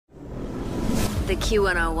The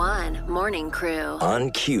Q101 Morning Crew. On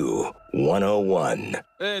Q101.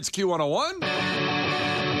 It's Q101.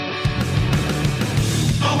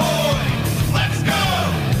 Ahoy! Let's go!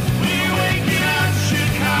 We're waking up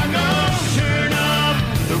Chicago. Turn up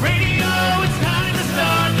the radio. It's time to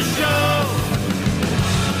start the show.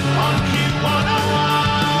 On Q101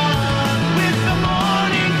 with the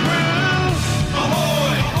Morning Crew.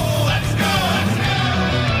 Ahoy! Let's go!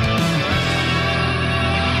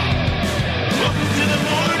 Welcome to the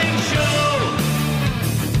morning show.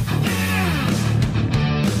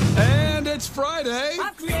 And it's Friday.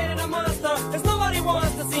 I've created a monster. There's nobody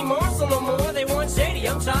wants to see more, so no more. They want shady.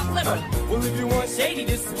 I'm chopped liver. Well, if you want shady,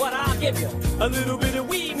 this is what I'll give you. A little bit of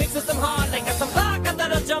weed mixed with some hard liquor, some vodka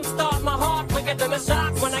that'll jumpstart my heart quicker than a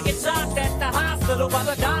shock when I get shocked at the hospital by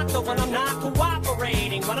the doctor when I'm not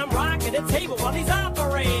cooperating. When I'm rocking the table while he's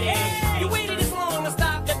operating. Hey! You waited this long to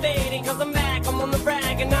stop debating, cause I'm back, I'm on the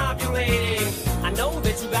rag and ovulating. I know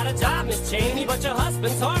that you got a job, Miss Cheney, but your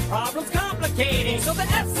husband's heart problem's complicating. So the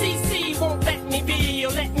FCC won't let me be, or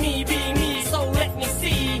let me be me, so let me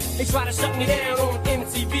see. They try to shut me down on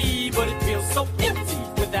MTV, but it feels so empty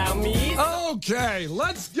without me. Okay,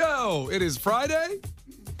 let's go. It is Friday.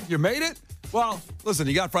 You made it? Well, listen,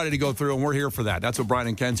 you got Friday to go through, and we're here for that. That's what Brian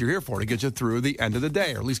and Ken's are here for, to get you through the end of the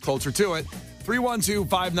day, or at least closer to it.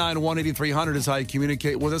 312-591-8300 is how you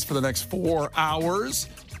communicate with us for the next 4 hours.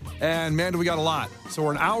 And, man, do we got a lot. So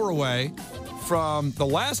we're an hour away from the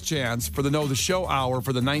last chance for the Know the Show Hour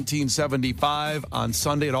for the 1975 on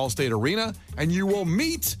Sunday at Allstate Arena. And you will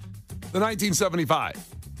meet the 1975.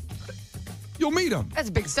 You'll meet them. That's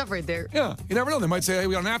big stuff right there. Yeah, you never know. They might say, hey,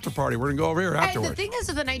 we got an after party. We're going to go over here And afterwards. the thing is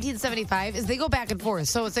with the 1975 is they go back and forth.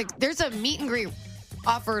 So it's like there's a meet and greet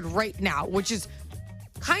offered right now, which is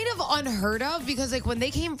kind of unheard of because like when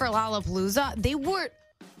they came for Lollapalooza,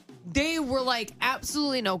 they were like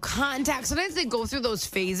absolutely no contact. Sometimes they go through those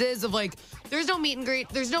phases of like, there's no meet and greet,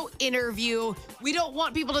 there's no interview. We don't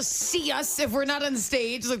want people to see us if we're not on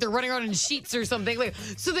stage. Like they're running around in sheets or something. Like,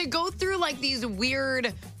 so they go through like these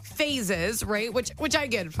weird phases, right? Which I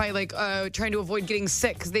get, probably like trying to avoid getting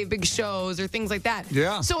sick because they have big shows or things like that.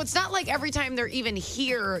 Yeah. So it's not like every time they're even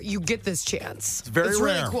here, you get this chance. It's very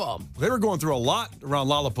rare. Really cool. They were going through a lot around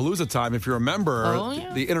Lollapalooza time, if you remember. Oh,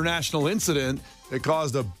 yeah. The international incident that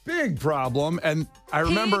caused a big problem. And I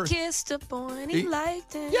remember... He kissed a boy and he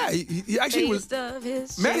liked him. Yeah, he actually was...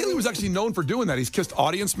 Matt Haley was actually known for doing that. He's kissed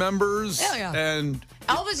audience members. Hell yeah. And...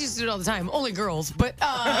 Elvis used to do it all the time. Only girls. But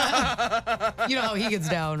you know how he gets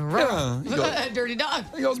down. Yeah, he goes- Dirty dog.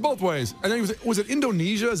 He goes both ways. And then was it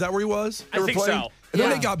Indonesia? Is that where he was? I think so. And then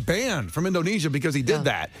Yeah. they got banned from Indonesia because he did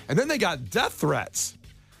that. And then they got death threats.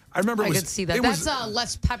 I remember I could see that. it That's was, a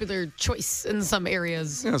less popular choice in some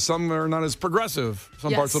areas. you know, some are not as progressive,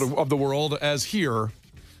 some Yes. parts of the world as here,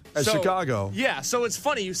 as So, Chicago. Yeah, so it's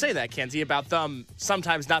funny you say that, Kenzie, about them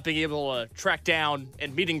sometimes not being able to track down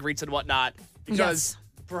and meet and greets and whatnot, because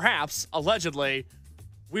perhaps, allegedly,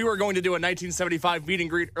 we were going to do a 1975 meet and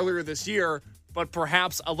greet earlier this year, but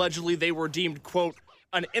perhaps, allegedly, they were deemed, quote,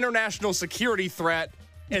 an international security threat,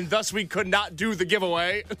 and thus we could not do the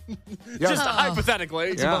giveaway. Just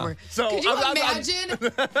hypothetically. That's a bummer. So Could you I'm- imagine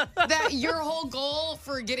that your whole goal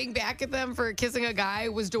for getting back at them for kissing a guy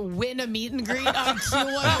was to win a meet and greet on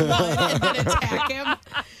Q101 and then attack him?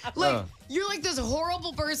 Like, you're like this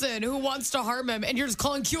horrible person who wants to harm him, and you're just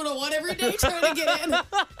calling Q101 every day trying to get in.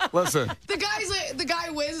 Listen, The guy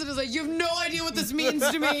wins and is like, you have no idea what this means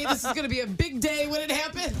to me. This is going to be a big day when it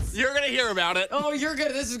happens. You're going to hear about it. Oh,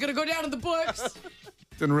 this is going to go down in the books.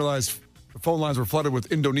 didn't realize the phone lines were flooded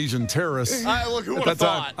with Indonesian terrorists. Look, who at would have that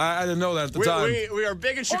time. thought? I didn't know that at the time. We are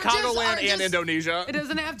big in Or just- Chicagoland or and just- Indonesia. It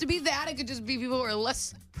doesn't have to be that. It could just be people who are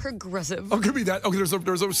less progressive. Oh, it could be that. Okay,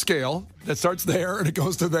 there's a scale that starts there and it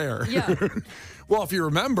goes to there. Yeah. Well, if you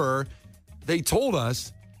remember, they told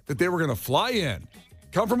us that they were going to fly in,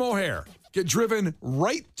 come from O'Hare, get driven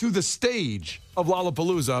right to the stage of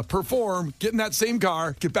Lollapalooza, perform, get in that same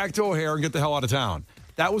car, get back to O'Hare, and get the hell out of town.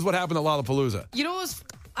 That was what happened at Lollapalooza. You know what was...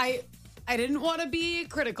 I didn't want to be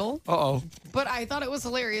critical, Uh-oh. but I thought it was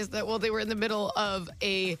hilarious that while they were in the middle of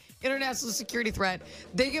a international security threat,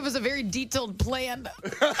 they give us a very detailed plan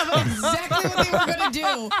of exactly what they were going to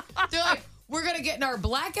do. They're like, we're going to get in our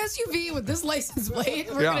black SUV with this license plate.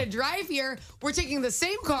 We're Yeah. going to drive here. We're taking the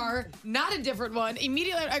same car, not a different one.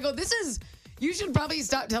 Immediately, I go, you should probably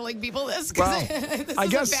stop telling people this because this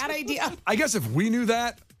is a bad idea. I guess if we knew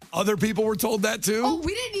that, other people were told that too. Oh,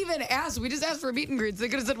 we didn't even ask. We just asked for a meet and greet. They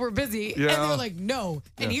could have said we're busy. Yeah. And they were like, no.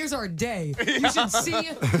 And here's our day. You should see.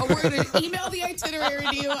 We're going to email the itinerary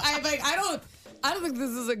to you. I'm like, I don't think this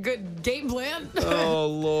is a good game plan. Oh,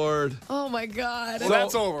 Lord. Oh, my God. Well,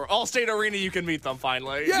 that's over. Allstate Arena, you can meet them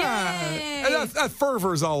finally. Yeah. Yay. And that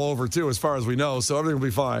fervor's all over, too, as far as we know, so everything will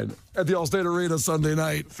be fine at the Allstate Arena Sunday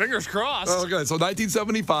night. Fingers crossed. Okay, so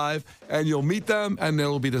 1975, and you'll meet them, and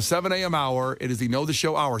it'll be the 7 a.m. hour. It is the Know the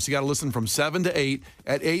Show hour, so you got to listen from 7 to 8.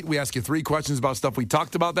 At 8, we ask you 3 questions about stuff we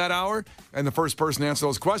talked about that hour, and the first person to answer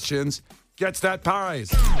those questions gets that prize.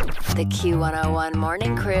 The Q101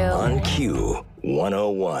 Morning Crew. On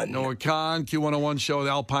Q101. Noah Khan, Q101 show, the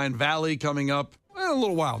Alpine Valley coming up in a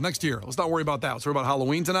little while, next year. Let's not worry about that. Let's worry about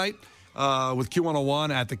Halloween tonight with Q101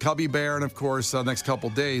 at the Cubby Bear, and, of course, next couple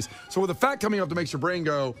days. So with the fact coming up that makes your brain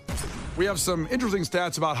go, we have some interesting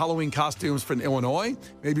stats about Halloween costumes from Illinois.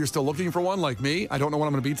 Maybe you're still looking for one like me. I don't know what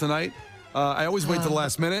I'm going to be tonight. I always wait to the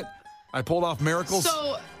last minute. I pulled off miracles.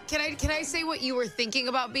 So can I say what you were thinking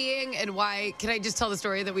about being and why? Can I just tell the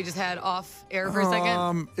story that we just had off air for a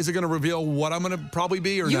second? Is it going to reveal what I'm going to probably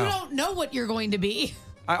be or You no? don't know what you're going to be.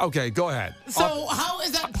 Okay, go ahead. So how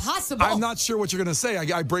is that possible? I'm not sure what you're going to say.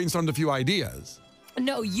 I brainstormed a few ideas.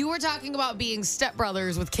 No, you were talking about being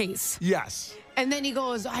stepbrothers with Case. Yes. And then he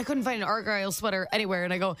goes, I couldn't find an Argyle sweater anywhere.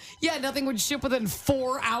 And I go, yeah, nothing would ship within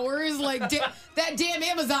 4 hours. Like, that damn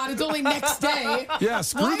Amazon, it's only next day. Yeah,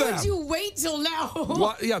 screw Why them. would you wait till now?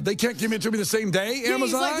 What? Yeah, they can't give it to me the same day, Yeah,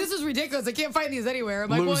 Amazon? he's like, this is ridiculous. I can't find these anywhere. I'm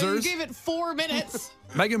like, well, you Losers. gave it 4 minutes.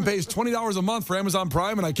 Megan pays $20 a month for Amazon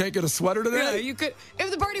Prime, and I can't get a sweater Yeah, today? you could.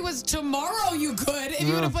 If the party was tomorrow, you could. If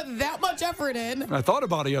you would have put that much effort in. I thought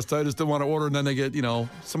about it yesterday. I just didn't want to order, and then they get,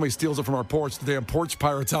 somebody steals it from our porch. The damn porch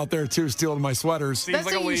pirates out there, too, stealing my sweaters. Seems That's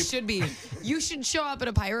like a what you leap. should be. You should show up in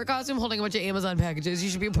a pirate costume holding a bunch of Amazon packages. You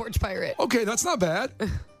should be a porch pirate. Okay, that's not bad.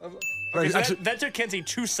 Because Actually, that took Kenzie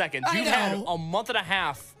 2 seconds. I You've had know. a month and a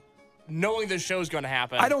half knowing this show's going to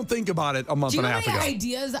happen. I don't think about it a month Do you and know a how half many ago.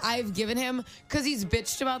 ideas I've given him? Because he's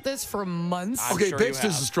bitched about this for months. I'm Okay, sure you bitched is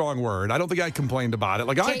have. a strong word. I don't think I complained about it.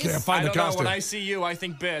 Like, I Case? can't I find the don't know. costume. When I see you, I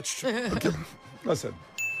think bitched. Listen.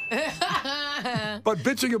 But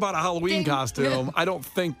bitching about a Halloween costume, I don't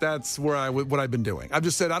think that's what I've been doing. I've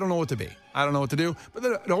just said I don't know what to be. I don't know what to do. But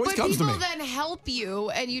then it always But comes to people me. then help you,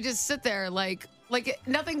 and you just sit there like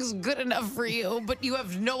nothing's good enough for you, but you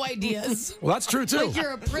have no ideas. Well, that's true too. Like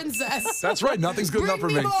you're a princess. That's right. Nothing's good enough for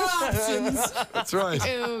Bring me. me more options. That's right.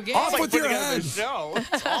 Okay. Off with your Putting together head. this show.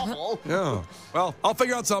 It's awful. Yeah. Well, I'll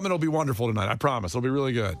figure out something. It'll be wonderful tonight. I promise. It'll be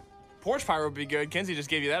really good. Porch Pirate would be good. Kenzie just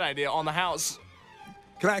gave you that idea on the house.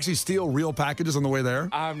 Can I actually steal real packages on the way there?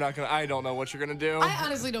 I don't know what you're going to do. I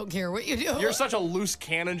honestly don't care what you do. You're such a loose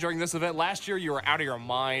cannon during this event. Last year, you were out of your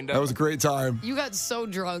mind. That was a great time. You got so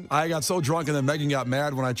drunk. I got so drunk, and then Megan got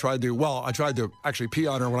mad when I tried to actually pee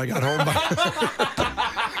on her when I got home.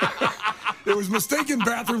 It was a mistaken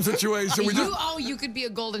bathroom situation. You could be a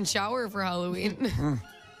golden shower for Halloween.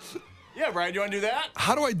 Yeah, Brian, you want to do that?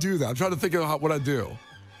 How do I do that? I'm trying to think of what I do.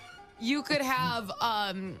 You could have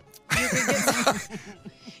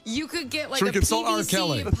you could get like Should a we consult R.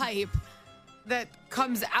 Kelly? PVC pipe that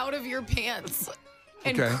comes out of your pants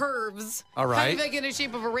and Okay. curves. All right. Kind of like in the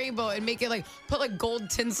shape of a rainbow and make it put gold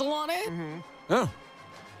tinsel on it Oh.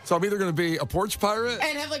 So I'm either going to be a porch pirate.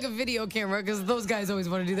 and have a video camera because those guys always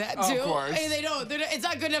want to do that Of too. course. And they don't. It's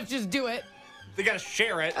not good enough to just do it. They got to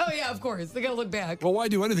share it. Oh yeah, of course. They gotta look back. Well, why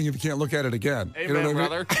do anything if you can't look at it again? Amen, You know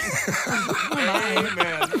what I mean? brother.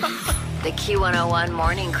 Amen. The Q101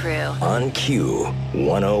 Morning Crew. On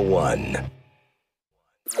Q101.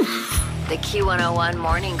 The Q101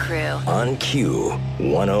 Morning Crew. On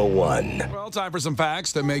Q101. Well, time for some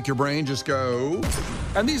facts that make your brain just go.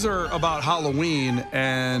 And these are about Halloween.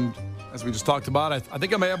 And as we just talked about, I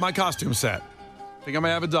think I may have my costume set. I think I may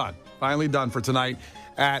have it done. Finally done for tonight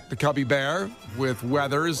at the Cubby Bear with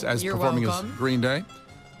Weathers as You're performing welcome. as Green Day.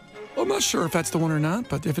 Well, I'm not sure if that's the one or not,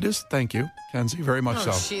 but if it is, thank you, Kenzie, very much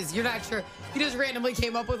Oh, so. jeez, you're not sure. You just randomly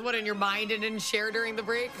came up with one in your mind and didn't share during the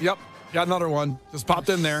break? Yep, got another one. Just popped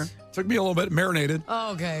in there. Took me a little bit, marinated.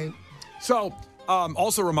 Oh, okay. So,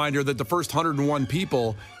 also a reminder that the first 101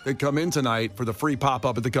 people that come in tonight for the free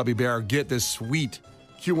pop-up at the Cubby Bear get this sweet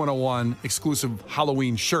Q101 exclusive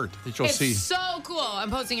Halloween shirt that you'll It's see. so cool.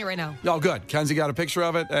 I'm posting it right now. Oh, good. Kenzie got a picture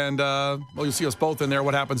of it, and you'll see us both in there.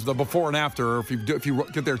 What happens the before and after? If you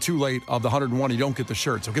get there too late of the 101, you don't get the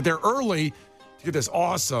shirt. So get there early to get this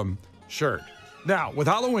awesome shirt. Now, with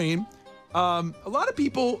Halloween, a lot of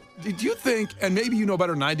people, do you think, and maybe you know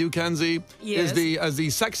better than I do, Kenzie, Yes. is the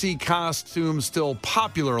sexy costume still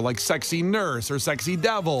popular, like sexy nurse or sexy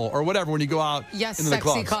devil or whatever when you go out Yes, into the sexy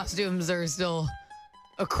clubs? costumes are still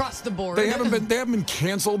across the board. They haven't been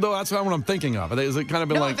canceled though. That's what I'm thinking of. Is it kind of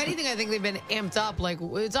been No, like? if anything, I think they've been amped up. Like,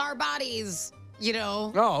 it's our bodies, you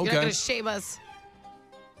know. Oh, You're okay. not going to shame us.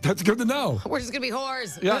 That's good to know. We're just going to be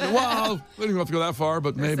whores. Yeah, well, we don't have to go that far,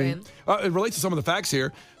 but maybe. It relates to some of the facts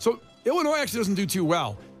here. So Illinois actually doesn't do too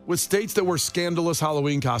well with states that wear scandalous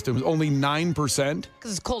Halloween costumes, only 9%.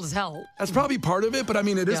 Because it's cold as hell. That's probably part of it, but I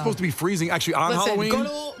mean, it is supposed to be freezing actually on Halloween.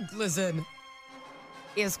 Listen.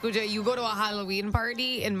 Escucha, you go to a Halloween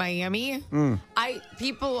party in Miami,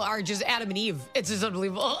 people are just Adam and Eve. It's just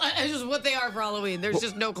unbelievable. It's just what they are for Halloween. There's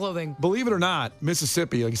just no clothing. Believe it or not,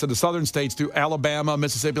 Mississippi, like you said, the southern states do. Alabama,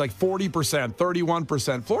 Mississippi, like 40%,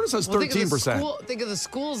 31%. Florida says 13%. Think of the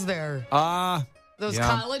schools there. Those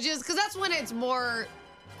Yeah. colleges, because that's when it's more,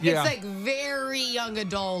 Yeah. it's like very young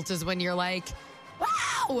adult is when you're like,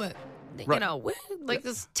 wow, you Right. know, like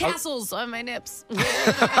this tassels on my nips.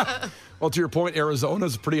 Well, to your point,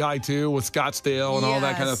 Arizona's pretty high too with Scottsdale and all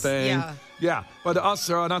that kind of Yes, thing. yeah. Yeah, but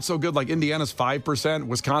us are not so good. Like Indiana's 5%,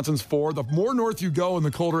 Wisconsin's 4%. The more north you go and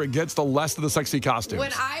the colder it gets, the less of the sexy costumes.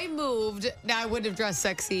 When I moved, now I wouldn't have dressed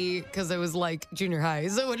sexy because I was like junior high,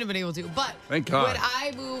 so I wouldn't have been able to. But Thank God. when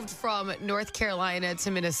I moved from North Carolina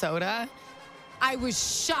to Minnesota, I was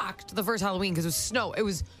shocked the first Halloween because it was snow.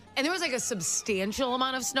 And there was like a substantial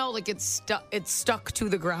amount of snow, like it stuck to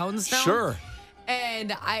the ground snow. Sure.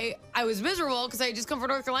 And I was miserable because I had just come from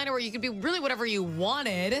North Carolina where you could be really whatever you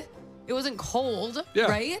wanted. It wasn't cold,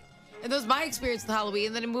 right? And that was my experience with Halloween.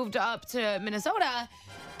 And then I moved up to Minnesota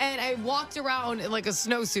and I walked around in like a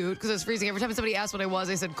snowsuit because I was freezing. Every time somebody asked what I was,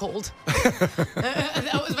 I said cold.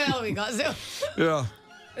 That was my Halloween costume. Yeah.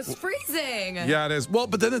 It's freezing. Yeah, it is. Well,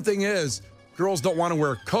 but then the thing is, girls don't want to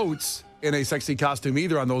wear coats in a sexy costume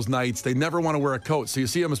either on those nights. They never want to wear a coat. So you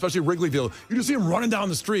see them, especially Wrigleyville, you just see them running down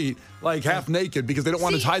the street like half naked because they don't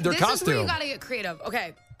want to hide their this costume. is where you got to get creative.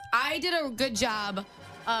 Okay. I did a good job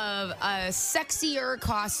of a sexier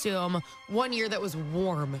costume one year that was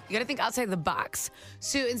warm. You got to think outside the box.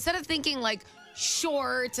 So instead of thinking like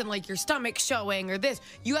shorts and like your stomach showing or this,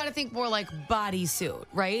 you got to think more like bodysuit,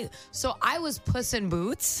 right? So I was Puss in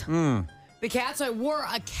Boots, the cat. So I wore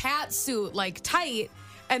a cat suit like tight,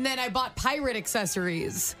 and then I bought pirate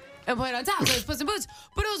accessories and put it on top. So I was Puss in Boots,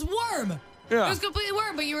 but it was warm. Yeah. It was completely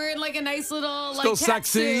warm, but you were in like a nice little like Still cat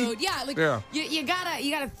sexy. suit. Yeah, like you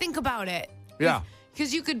gotta think about it. Yeah.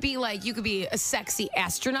 Because you could be a sexy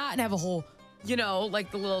astronaut and have a whole, like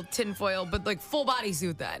the little tinfoil, but like full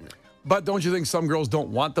bodysuit then. But don't you think some girls don't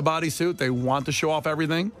want the bodysuit? They want to show off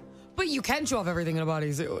everything? But you can show off everything in a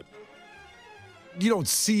bodysuit. You don't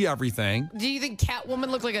see everything. Do you think Catwoman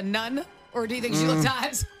looked like a nun? Or do you think she looked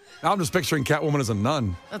hot? Now I'm just picturing Catwoman as a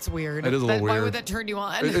nun. That's weird. It is a little weird. Why would that turn you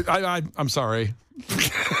on? I'm sorry.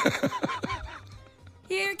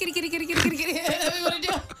 Here, kitty. What do you want to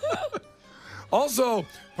do? Also,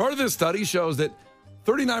 part of this study shows that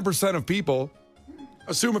 39% of people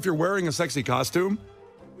assume if you're wearing a sexy costume,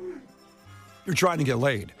 you're trying to get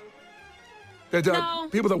laid. No.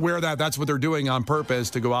 People that wear that's what they're doing on purpose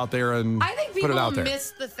to go out there and I think put it out people there.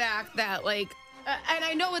 miss the fact that, like, and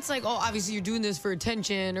I know it's like, oh, obviously you're doing this for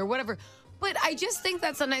attention or whatever, but I just think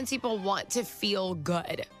that sometimes people want to feel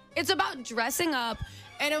good. It's about dressing up,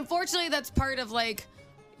 and unfortunately that's part of, like,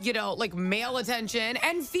 like male attention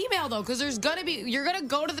and female, though, because you're going to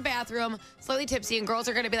go to the bathroom slightly tipsy and girls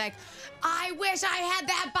are going to be like, I wish I had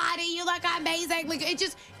that body. You look amazing. Like,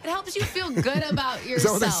 it helps you feel good about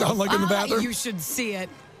yourself. Is that what they sound like in the bathroom? You should see it.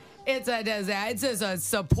 It's a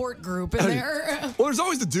support group in there. Well, there's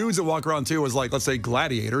always the dudes that walk around, too, as, like, let's say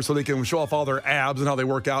gladiators, so they can show off all their abs and how they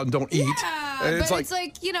work out and don't eat. Yeah, And but it's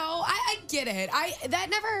like, I get it.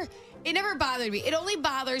 It never bothered me. It only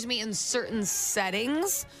bothers me in certain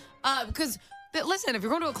settings. Because, listen, if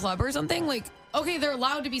you're going to a club or something, like, okay, they're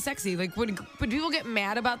allowed to be sexy. Like, when people get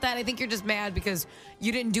mad about that, I think you're just mad because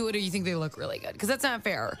you didn't do it or you think they look really good. Because that's not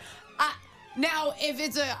fair. Now, if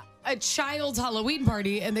it's a child's Halloween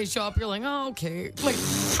party and they show up, you're like, oh, okay. Like,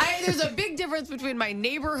 there's a big difference between my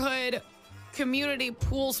neighborhood community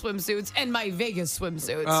pool swimsuits and my Vegas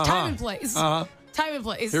swimsuits. Time and place. Time and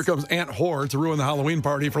place. Here comes Aunt Whore to ruin the Halloween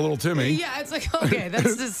party for little Timmy. Yeah, it's like, okay,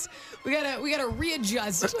 that's just, we gotta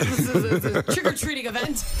readjust. This is a trick-or-treating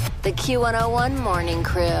event. The Q101 Morning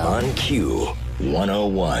Crew. On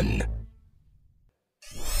Q101.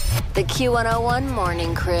 The Q101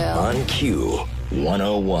 Morning Crew. On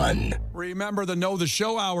Q101. Remember, the Know the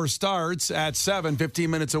Show hour starts at 7, 15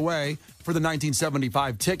 minutes away for the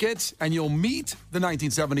 1975 tickets, and you'll meet the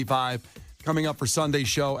 1975 coming up for Sunday's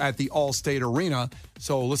show at the Allstate Arena.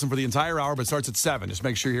 So listen for the entire hour, but it starts at 7. Just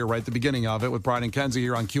make sure you're right at the beginning of it with Brian and Kenzie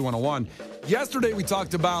here on Q101. Yesterday, we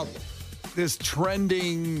talked about this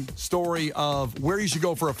trending story of where you should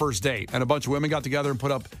go for a first date. And a bunch of women got together and put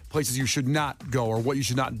up places you should not go or what you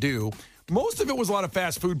should not do most of it was a lot of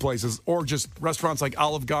fast food places or just restaurants like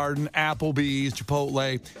Olive Garden, Applebee's,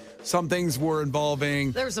 Chipotle. Some things were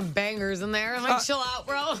involving... There were some bangers in there. I'm like, chill out,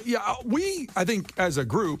 bro. Yeah, we, I think, as a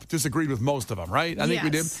group, disagreed with most of them, right? I think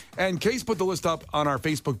we did. And Case put the list up on our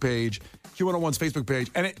Facebook page, Q101's Facebook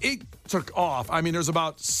page, and it took off. I mean, there's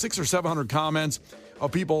about 600 or 700 comments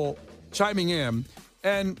of people chiming in.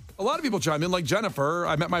 And a lot of people chimed in, like Jennifer.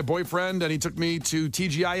 I met my boyfriend, and he took me to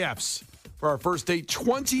TGIFs for our first date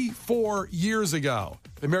 24 years ago.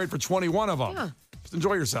 Been married for 21 of them. Yeah.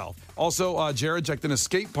 Enjoy yourself. Also, Jared checked in a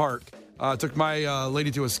skate park. Took my lady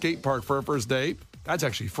to a skate park for her first date. That's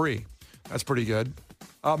actually free. That's pretty good.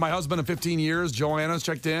 My husband of 15 years, Joanna's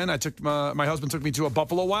checked in. My husband took me to a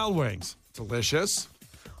Buffalo Wild Wings. Delicious.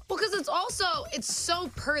 Well, because it's so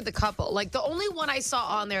per the couple. Like, the only one I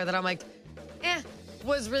saw on there that I'm like,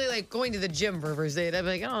 was really like going to the gym for a first date. I'm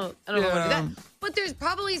like, I don't know what to do that. But there's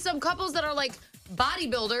probably some couples that are like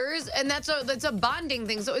bodybuilders, and that's a bonding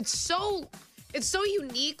thing. So it's so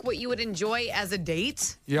unique what you would enjoy as a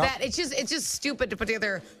date that it's just stupid to put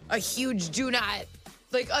together a huge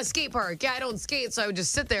like a skate park. Yeah, I don't skate, so I would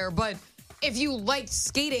just sit there. But if you liked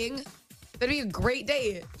skating, that'd be a great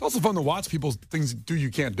date. It's also fun to watch people's things you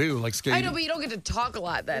can't do, like skating. I know, but you don't get to talk a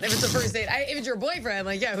lot then. If it's a first date, if it's your boyfriend,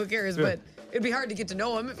 like, yeah, who cares? Yeah. But it'd be hard to get to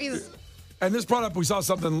know him if he's... And this brought up, we saw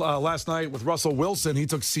something last night with Russell Wilson. He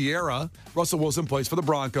took Sierra. Russell Wilson plays for the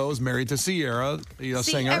Broncos, married to Sierra, singer.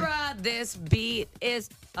 Sierra, this beat is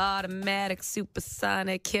automatic,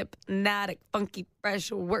 supersonic, hypnotic, funky,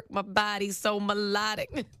 fresh, work my body so melodic.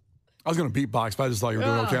 I was going to beatbox, but I just thought you were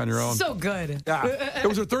doing okay on your own. So good. Yeah. It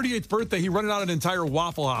was her 38th birthday. He rented out an entire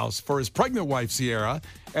Waffle House for his pregnant wife, Sierra,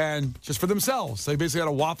 and just for themselves. They basically had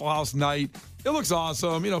a Waffle House night. It looks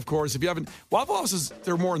awesome. Of course, if you haven't... Waffle Houses,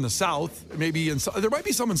 they're more in the South. Maybe there might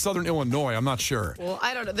be some in Southern Illinois. I'm not sure. Well,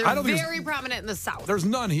 I don't know. They're very prominent in the South. There's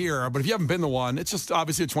none here, but if you haven't been to one, it's just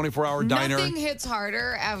obviously a 24-hour diner. Nothing hits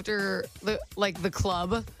harder after the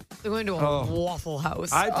club. They're going to a Waffle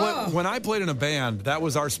House. When I played in a band, that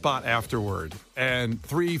was our spot afterward. And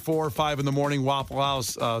 3, 4, 5 in the morning, Waffle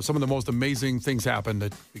House. Some of the most amazing things happened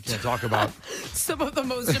that we can't talk about. Some of the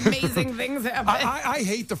most amazing things happen. I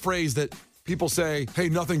hate the phrase that people say, hey,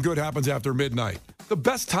 nothing good happens after midnight. The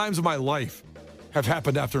best times of my life have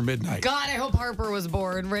happened after midnight. God, I hope Harper was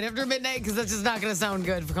born right after midnight, because that's just not going to sound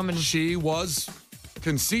good for coming. She was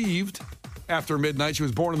conceived after midnight. She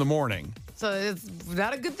was born in the morning. So it's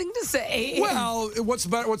not a good thing to say. Well, what's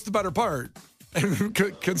the better part?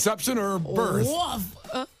 Conception or birth?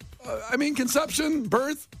 Woof. I mean, conception,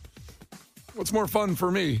 birth. What's more fun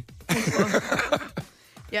for me?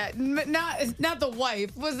 Yeah, not the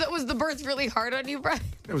wife. Was the birth really hard on you, Brian?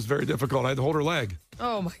 It was very difficult. I had to hold her leg.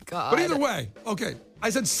 Oh my God. But either way, okay. I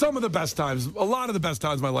said some of the best times, a lot of the best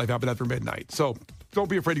times of my life happened after midnight. So don't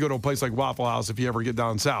be afraid to go to a place like Waffle House if you ever get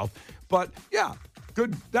down south. But yeah,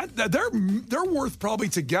 good. They're worth probably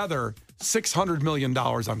together $600 million,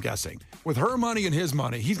 I'm guessing. With her money and his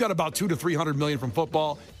money, he's got about $200 to $300 million from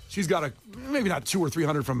football. She's got maybe not 200 or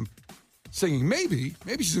 300 from singing. Maybe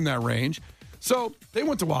she's in that range. So they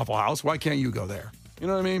went to Waffle House. Why can't you go there? You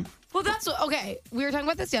know what I mean? Well, okay. We were talking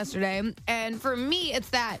about this yesterday, and for me, it's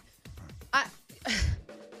that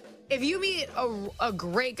if you meet a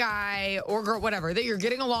great guy or girl, whatever, that you're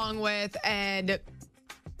getting along with, and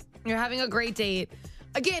you're having a great date.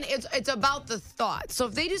 Again, it's about the thought. So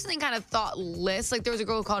if they do something kind of thoughtless, like there was a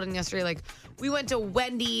girl who called in yesterday, like, we went to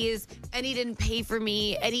Wendy's and he didn't pay for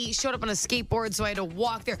me and he showed up on a skateboard, so I had to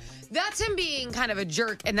walk there. That's him being kind of a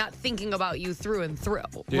jerk and not thinking about you through and through,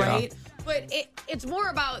 right? But it's more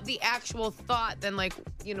about the actual thought than, like,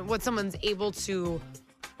 what someone's able to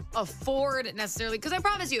afford necessarily. Because I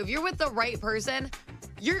promise you, if you're with the right person,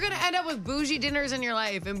 you're going to end up with bougie dinners in your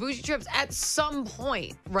life and bougie trips at some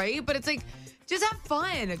point, right? But it's like, just have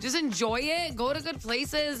fun. Just enjoy it. Go to good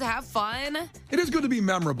places. Have fun. It is good to be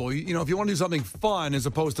memorable. If you want to do something fun as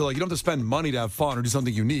opposed to, like, you don't have to spend money to have fun or do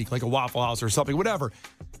something unique, like a Waffle House or something, whatever.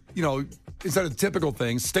 Instead of typical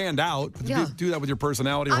things, stand out. Do that with your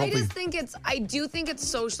personality. I do think it's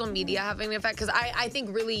social media having an effect, because I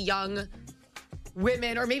think really young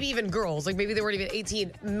women, or maybe even girls, like maybe they weren't even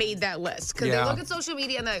 18, made that list. Because they look at social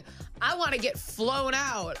media and they're like, I want to get flown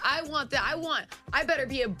out. I want that. I better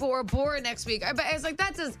be at Bora Bora next week. It's like,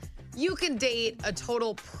 that says you can date a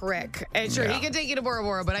total prick. And sure, he can take you to Bora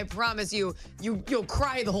Bora, but I promise you'll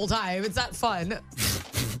cry the whole time. It's not fun.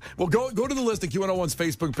 Well, go to the list at Q101's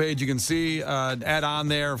Facebook page. You can see add on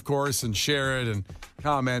there, of course, and share it and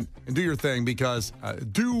comment and do your thing, because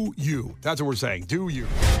do you. That's what we're saying. Do you.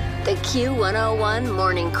 The Q101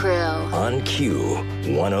 Morning Crew. On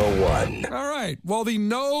Q101. All right. Well, the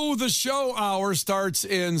Know the Show hour starts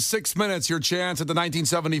in 6 minutes. Your chance at the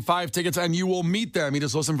 1975 tickets, and you will meet them. You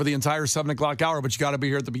just listen for the entire 7 o'clock hour, but you got to be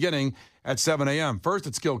here at the beginning at 7 a.m. First,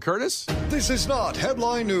 it's Gil Curtis. This is not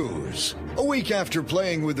headline news. A week after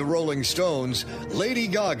playing with the Rolling Stones, Lady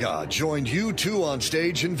Gaga joined U2 on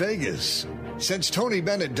stage in Vegas. Since Tony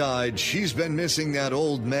Bennett died, she's been missing that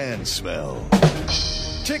old man smell.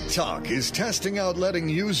 TikTok is testing out letting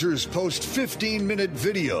users post 15-minute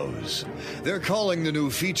videos. They're calling the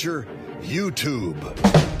new feature YouTube.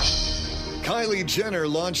 Kylie Jenner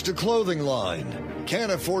launched a clothing line.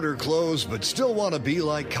 Can't afford her clothes, but still want to be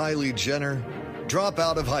like Kylie Jenner? Drop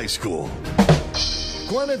out of high school.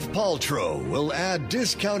 Gwyneth Paltrow will add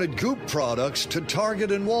discounted Goop products to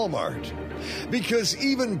Target and Walmart. Because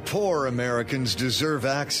even poor Americans deserve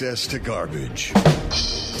access to garbage.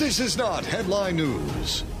 This is not headline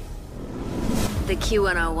news. The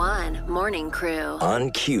Q101 Morning Crew. On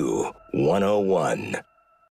Q101.